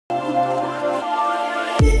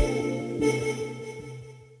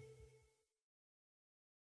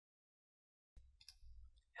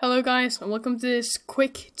Hello guys, and welcome to this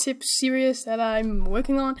quick tip series that I'm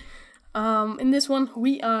working on. In this one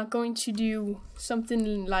we are going to do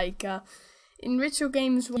something like in retro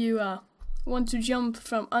games where you want to jump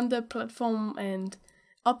from under a platform and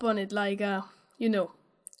up on it, like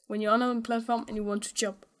when you're on a platform and you want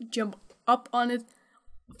to jump up on it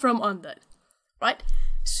from under it, right?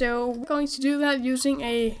 So we're going to do that using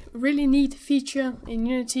a really neat feature in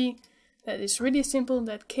Unity that is really simple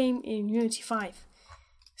that came in Unity 5.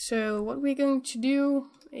 So what we're going to do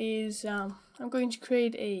is I'm going to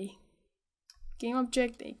create a game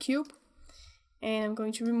object, a cube, and I'm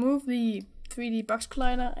going to remove the 3D box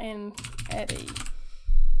collider and add a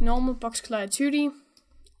normal box collider 2D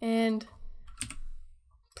and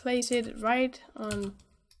place it right on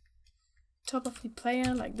top of the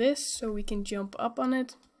player like this, so we can jump up on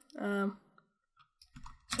it.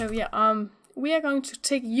 We are going to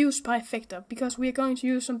take use by Effector because we are going to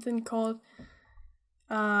use something called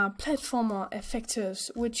platformer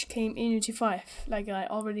effectors, which came in Unity 5, like I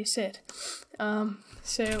already said.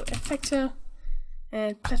 So effector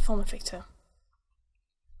and platform effector.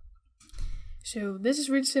 So this is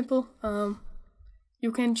really simple.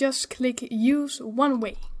 You can just click use one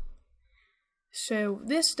way. So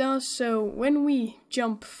this does so when we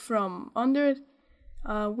jump from under it,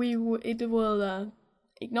 it will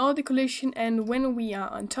ignore the collision, and when we are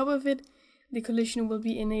on top of it, the collision will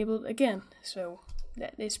be enabled again. So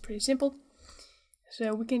that is pretty simple.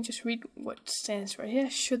 So we can just read what stands right here.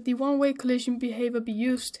 Should the one-way collision behavior be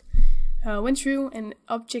used when true, an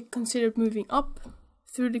object considered moving up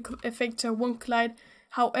through the effector won't collide.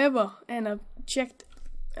 However, an object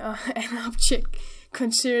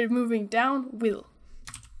considered moving down will.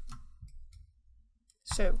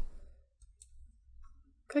 So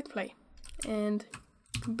click play, and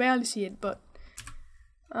you can barely see it, but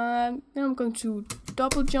now I'm going to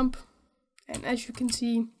double jump. And as you can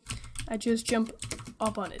see, I just jump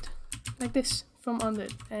up on it, like this, from under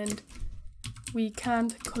it, and we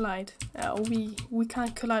can't collide. We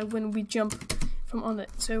can't collide when we jump from under it.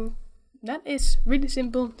 So that is really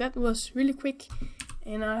simple. That was really quick,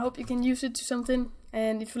 and I hope you can use it to something.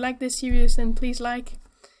 And if you like this series, then please like.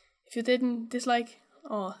 If you didn't, dislike,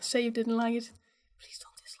 or say you didn't like it, please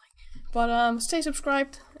don't dislike. But stay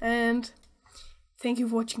subscribed, and thank you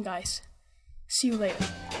for watching, guys. See you later.